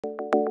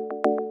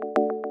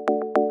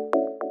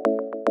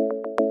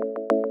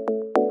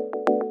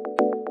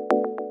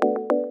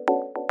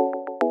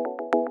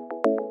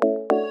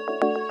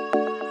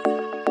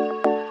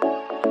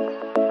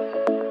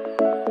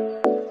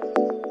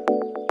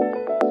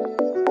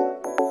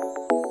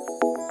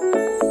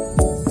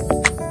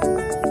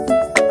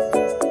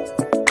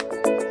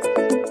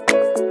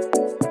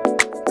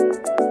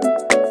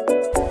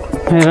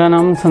मेरा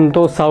नाम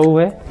संतोष साहू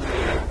है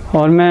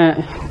और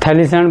मैं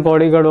थैलीसैंड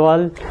पौड़ी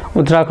गढ़वाल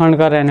उत्तराखंड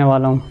का रहने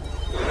वाला हूँ।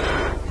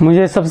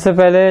 मुझे सबसे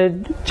पहले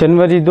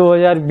जनवरी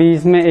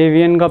 2020 में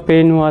AVN का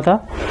पेन हुआ था।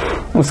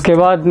 उसके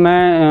बाद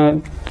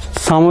मैं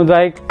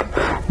सामुदायिक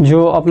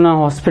जो अपना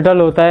हॉस्पिटल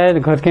होता है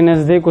घर के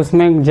नज़दीक,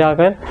 उसमें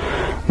जाकर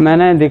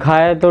मैंने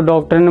दिखाया तो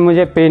डॉक्टर ने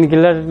मुझे पेन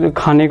किलर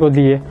खाने को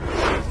दिए।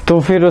 तो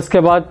फिर उसके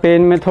बाद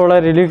पेन में थोड़ा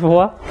रिलीफ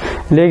हुआ,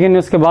 लेकिन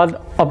उसके बाद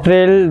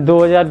अप्रैल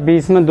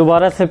 2020 में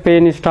दोबारा से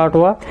पेन स्टार्ट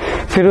हुआ।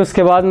 फिर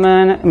उसके बाद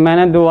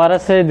मैंने दोबारा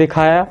से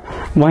दिखाया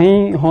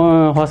वहीं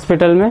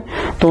हॉस्पिटल में,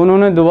 तो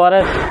उन्होंने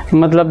दोबारा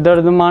मतलब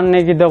दर्द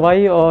मारने की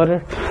दवाई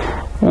और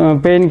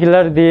पेन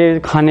किलर दिए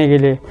खाने के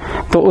लिए,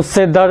 तो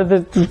उससे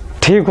दर्द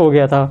ठीक हो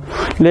गया था।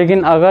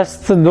 लेकिन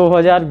अगस्त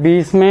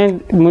 2020 में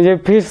मुझे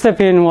फिर से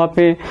पेन हुआ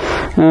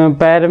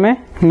पैर में,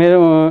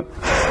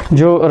 मेरे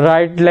जो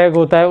राइट लेग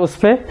होता है उस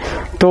पे।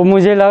 तो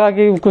मुझे लगा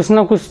कि कुछ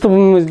ना कुछ तो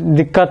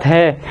दिक्कत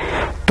है।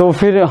 तो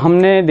फिर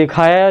हमने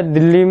दिखाया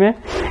दिल्ली में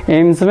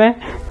एम्स में,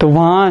 तो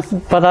वहाँ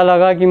पता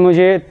लगा कि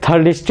मुझे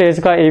 3rd स्टेज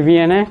का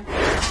AVN है।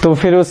 तो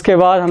फिर उसके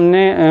बाद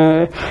हमने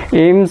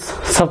एम्स,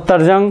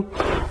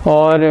 सफदरजंग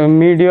और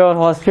मीडियोर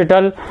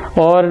हॉस्पिटल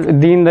और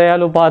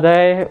दीनदयाल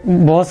उपाध्याय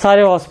बहुत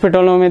सारे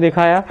हॉस्पिटलों में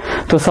दिखाया।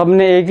 तो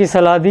सबने एक ही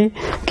सलाह दी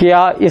कि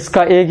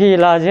इसका एक ही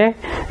इलाज है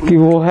कि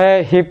वो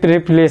है हिप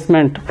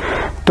रिप्लेसमेंट।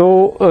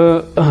 तो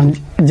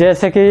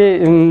जैसे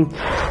कि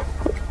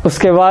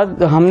उसके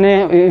बाद हमने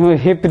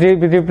हिप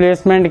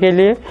रिप्लेसमेंट के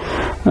लिए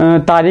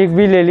तारीख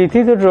भी ले ली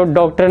थी। तो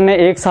डॉक्टर ने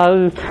 1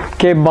 साल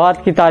के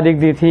बाद की तारीख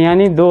दी थी,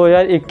 यानी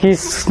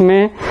 2021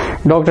 में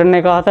डॉक्टर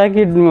ने कहा था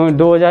कि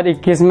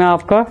 2021 में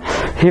आपका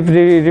हिप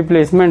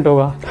रिप्लेसमेंट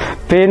होगा।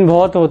 पेन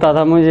बहुत होता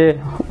था मुझे,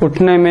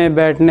 उठने में,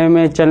 बैठने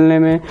में, चलने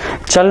में।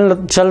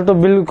 चल तो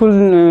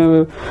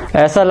बिल्कुल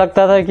ऐसा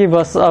लगता था कि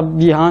बस अब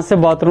यहाँ से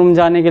बाथरूम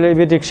जाने के लिए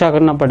भी रिक्शा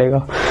करना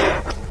पड़ेगा।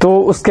 तो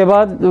उसके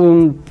बाद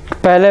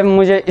पहले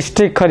मुझे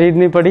स्टिक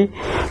खरीदनी पड़ी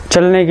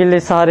चलने के लिए,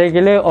 सहारे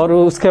के लिए, और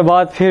उसके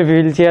बाद फिर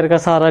व्हील चेयर का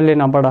सहारा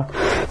लेना पड़ा।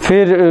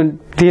 फिर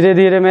धीरे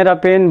धीरे मेरा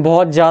पेन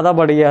बहुत ज़्यादा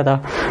बढ़ गया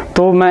था,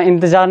 तो मैं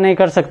इंतज़ार नहीं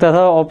कर सकता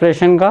था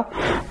ऑपरेशन का।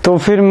 तो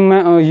फिर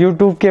मैं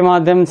YouTube के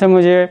माध्यम से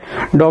मुझे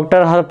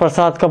डॉक्टर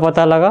हरप्रसाद का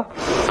पता लगा।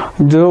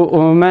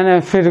 जो मैंने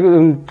फिर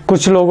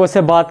कुछ लोगों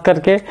से बात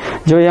करके,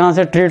 जो यहाँ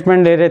से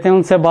ट्रीटमेंट ले रहे थे,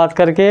 उनसे बात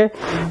करके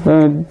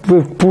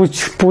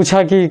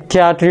पूछा कि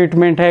क्या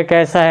ट्रीटमेंट है,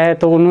 कैसा है।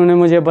 तो उन्होंने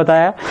मुझे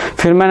बताया।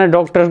 फिर मैंने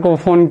डॉक्टर को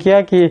फ़ोन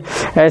किया कि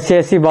ऐसी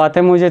ऐसी बात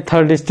है, मुझे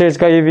 3rd स्टेज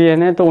का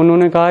AVN है। तो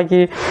उन्होंने कहा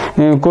कि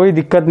कोई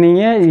दिक्कत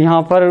नहीं है,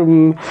 यहाँ पर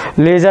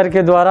लेज़र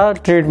के द्वारा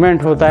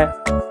ट्रीटमेंट होता है।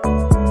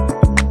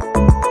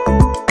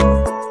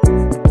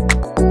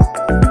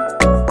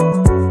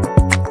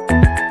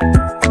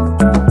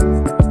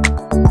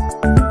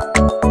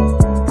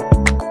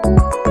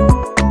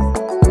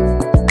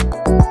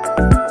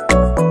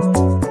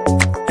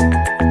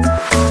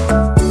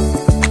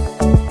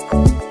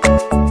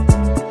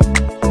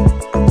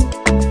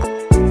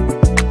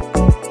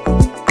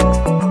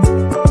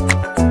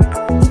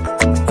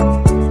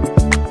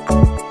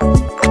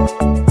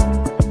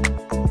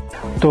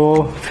 तो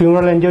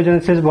फ्यूमरल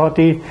एंजियोजेनेसिस बहुत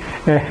ही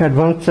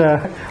एडवांस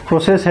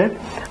प्रोसेस है,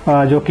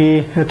 जो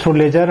कि थ्रू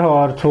लेजर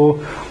और थ्रू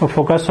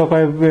फोकस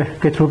शॉकवेव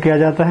के थ्रू किया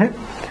जाता है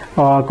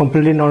और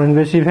कम्प्लीटली नॉन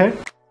इन्वेसिव है।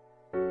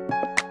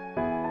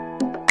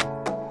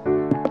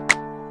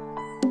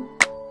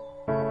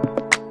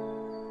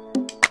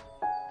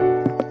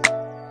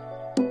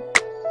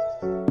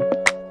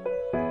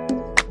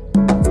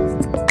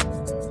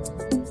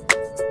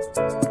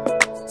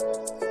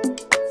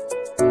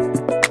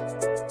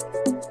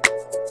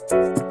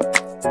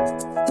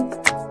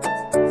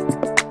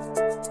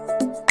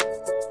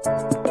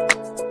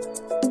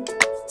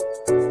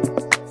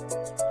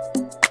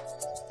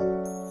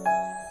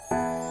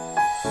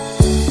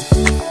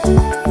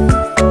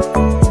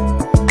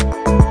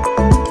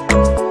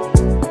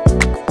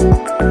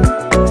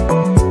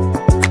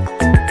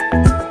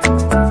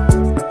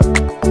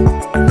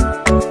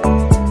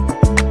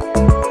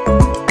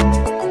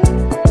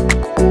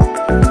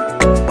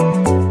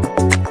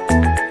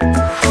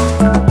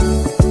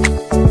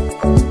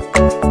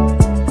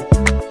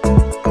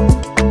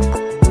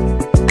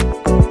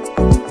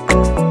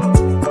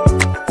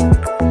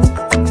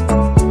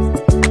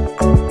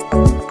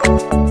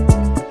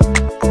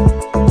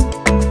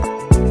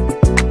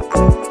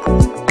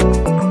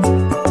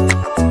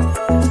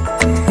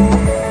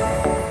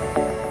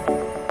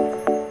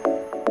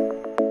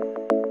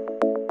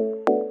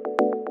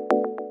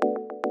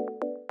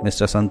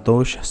 Mr.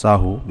 SANTOSH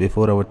SHAHU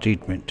before our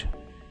treatment.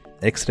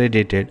 X-ray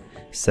dated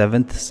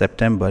 7th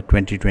September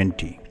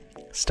 2020.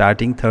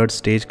 Starting 3rd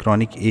stage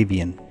chronic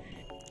AVN.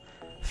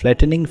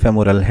 Flattening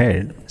femoral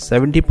head,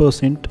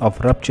 70% of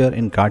rupture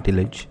in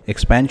cartilage,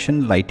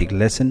 expansion lytic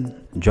lesion,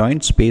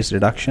 joint space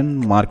reduction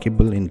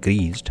markable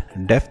increased,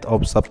 depth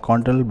of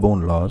subchondral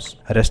bone loss,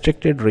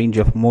 restricted range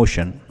of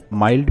motion,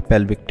 mild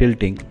pelvic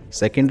tilting,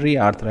 secondary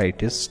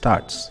arthritis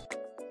starts.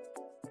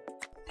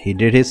 He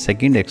did his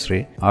second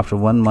X-ray after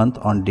 1 month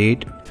on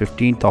date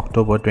 15th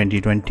October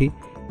 2020,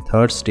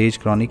 third stage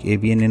chronic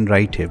AVN in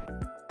right hip.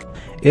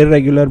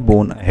 Irregular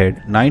bone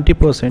head,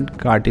 90%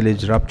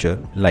 cartilage rupture,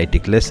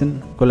 lytic lesion,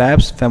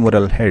 collapsed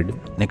femoral head,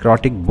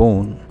 necrotic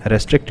bone,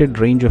 restricted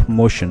range of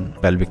motion,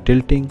 pelvic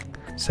tilting,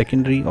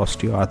 secondary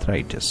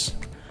osteoarthritis.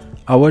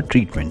 Our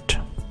treatment.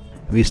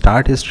 We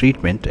start his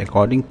treatment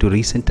according to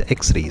recent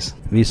X-rays.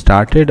 We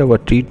started our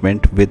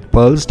treatment with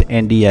pulsed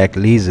Nd:YAG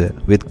laser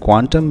with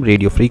quantum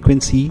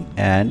radiofrequency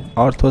and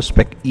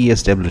orthospec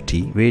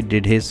ESWT. We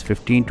did his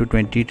 15 to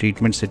 20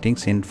 treatment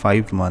sittings in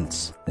 5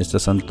 months.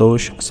 Mr.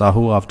 SANTOSH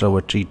SHAHU after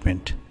our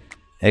treatment.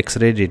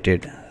 X-ray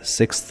dated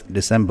 6th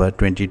December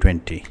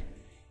 2020.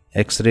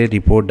 X-ray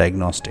report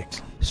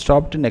diagnostics.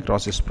 Stopped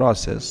necrosis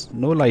process,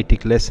 no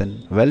lytic lesion,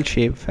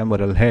 well-shaped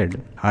femoral head,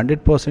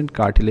 100%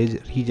 cartilage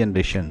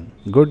regeneration,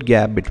 good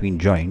gap between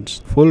joints,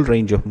 full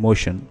range of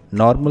motion,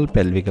 normal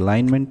pelvic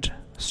alignment,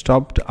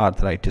 stopped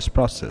arthritis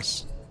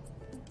process.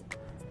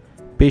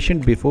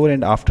 Patient before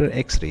and after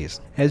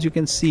X-rays. As you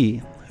can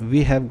see,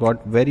 we have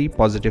got very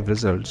positive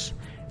results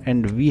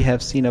and we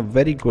have seen a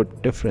very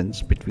good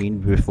difference between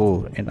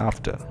before and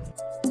after.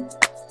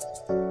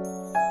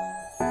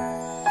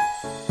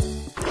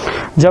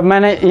 जब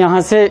मैंने यहाँ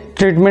से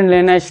treatment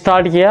लेना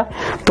start किया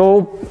तो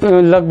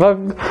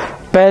लगभग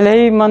पहले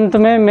ही month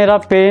में मेरा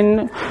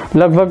पेन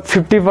लगभग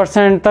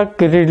 50%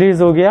 तक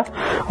रिलीज हो गया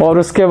और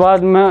उसके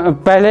बाद मैं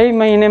पहले ही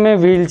महीने में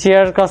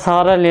व्हीलचेयर का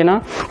सहारा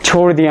लेना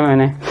छोड़ दिया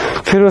मैंने।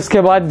 फिर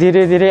उसके बाद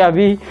धीरे धीरे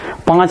अभी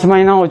 5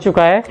 महीना हो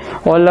चुका है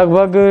और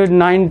लगभग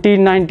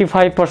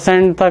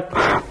 90-95% तक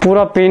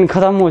पूरा पेन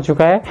खत्म हो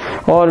चुका है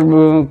और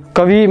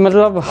कभी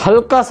मतलब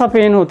हल्का सा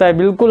पेन होता है,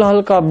 बिल्कुल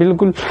हल्का,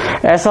 बिल्कुल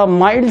ऐसा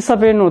माइल्ड सा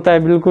पेन होता है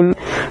बिल्कुल।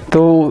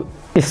 तो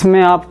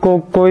इसमें आपको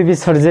कोई भी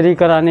सर्जरी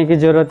कराने की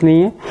जरूरत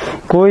नहीं है,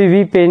 कोई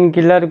भी पेन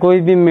किलर, कोई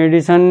भी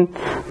मेडिसिन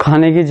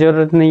खाने की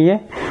जरूरत नहीं है।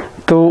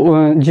 तो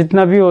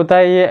जितना भी होता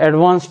है ये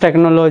एडवांस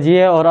टेक्नोलॉजी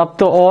है और अब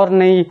तो और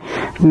नई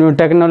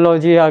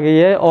टेक्नोलॉजी आ गई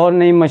है और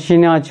नई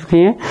मशीनें आ चुकी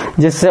हैं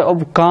जिससे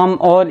अब काम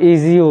और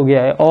इजी हो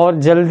गया है और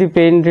जल्दी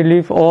पेन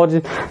रिलीफ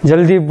और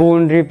जल्दी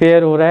बोन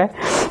रिपेयर हो रहा है।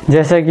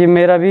 जैसा कि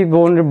मेरा भी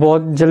बोन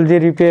बहुत जल्दी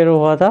रिपेयर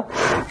हुआ था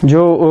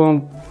जो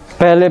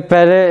पहले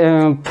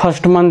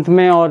फर्स्ट मंथ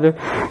में और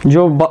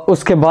जो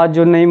उसके बाद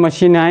जो नई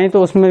मशीनें आई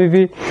तो उसमें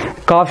भी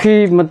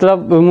काफ़ी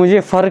मतलब मुझे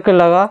फ़र्क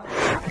लगा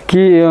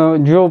कि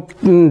जो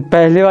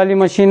पहले वाली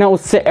मशीन है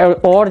उससे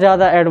और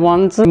ज़्यादा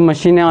एडवांस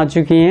मशीनें आ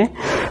चुकी हैं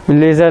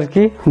लेज़र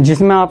की,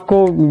 जिसमें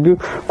आपको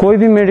कोई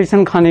भी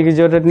मेडिसिन खाने की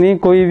ज़रूरत नहीं,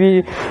 कोई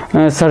भी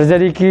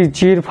सर्जरी की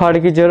चीर फाड़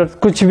की ज़रूरत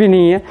कुछ भी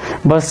नहीं है,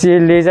 बस ये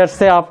लेज़र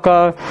से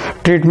आपका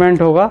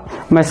ट्रीटमेंट होगा।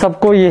 मैं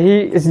सबको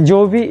यही,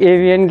 जो भी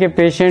AVN के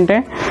पेशेंट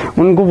हैं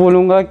उनको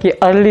बोलूँगा कि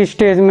अर्ली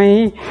स्टेज में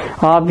ही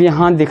आप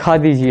यहाँ दिखा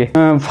दीजिए।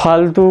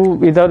 फालतू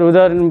इधर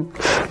उधर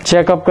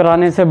चेकअप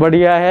कराने से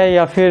बढ़िया है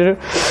या फिर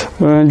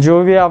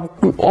जो भी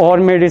आप और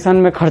मेडिसिन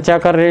में खर्चा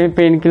कर रहे हैं,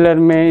 पेन किलर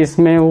में,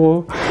 इसमें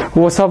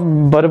वो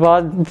सब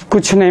बर्बाद,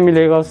 कुछ नहीं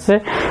मिलेगा उससे।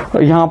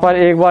 यहाँ पर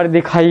एक बार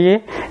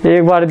दिखाइए,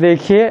 एक बार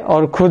देखिए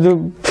और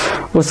खुद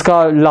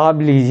उसका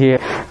लाभ लीजिए।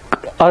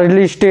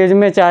 अर्ली स्टेज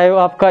में, चाहे वो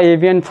आपका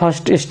AVN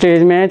फर्स्ट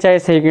स्टेज में है चाहे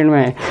सेकंड में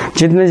है,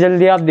 जितने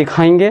जल्दी आप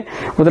दिखाएंगे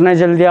उतना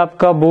जल्दी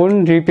आपका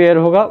बोन रिपेयर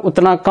होगा,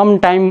 उतना कम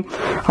टाइम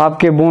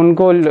आपके बोन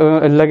को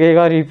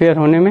लगेगा रिपेयर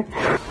होने में।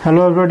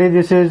 Hello everybody,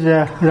 this is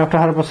doctor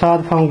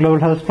Harprasad from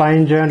global health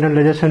spine joint and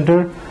laser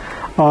centre.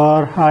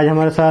 और आज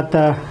हमारे साथ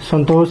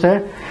संतोष है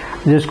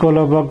जिसको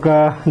लगभग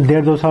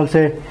 1.5-2 साल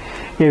से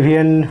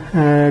AVN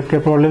के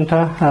प्रॉब्लम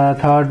था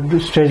थर्ड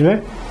स्टेज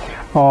में,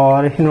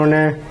 और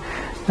इन्होंने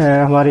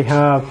हमारे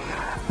यहाँ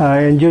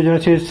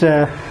एंजियोजेनेसिस,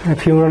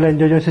 फ्यूमरल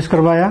एंजियोजेनेसिस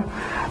करवाया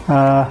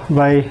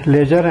bye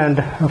ledger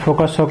and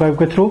focus shockwave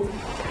के थ्रू,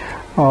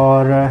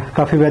 और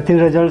काफ़ी बेहतरीन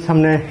रिजल्ट्स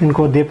हमने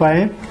इनको दे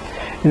पाए।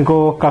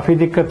 इनको काफ़ी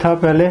दिक्कत था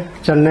पहले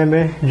चलने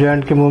में,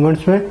 जॉइंट के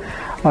मूवमेंट्स में,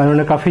 और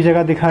इन्होंने काफ़ी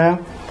जगह दिखाया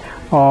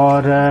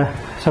और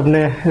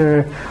सबने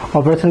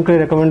ऑपरेशन के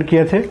रिकमेंड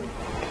किए थे।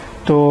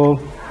 तो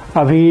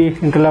अभी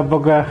इनका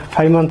लगभग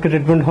 5 मंथ का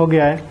ट्रीटमेंट हो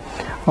गया है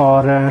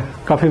और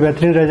काफ़ी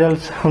बेहतरीन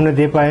रिजल्ट्स हमने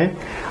दे पाए।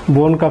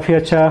 बोन काफ़ी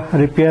अच्छा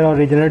रिपेयर और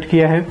रिजनरेट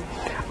किया है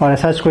और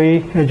ऐसा कोई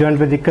जॉइंट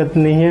पे दिक्कत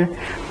नहीं है।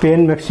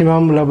 पेन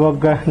मैक्सिमम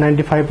लगभग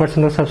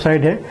 95% तक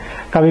सबसाइड है।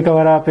 कभी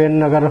कभार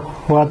पेन अगर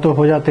हुआ तो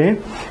हो जाते हैं,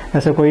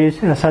 ऐसा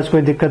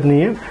कोई दिक्कत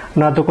नहीं है।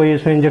 ना तो कोई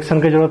इसमें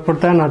इंजेक्शन की जरूरत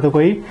पड़ता है, ना तो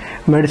कोई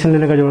मेडिसिन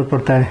लेने का जरूरत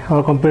पड़ता है,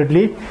 और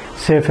कम्प्लीटली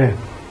सेफ है।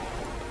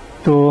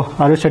 तो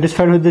are you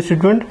satisfied with this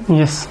treatment?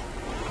 Yes,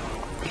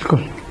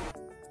 बिल्कुल।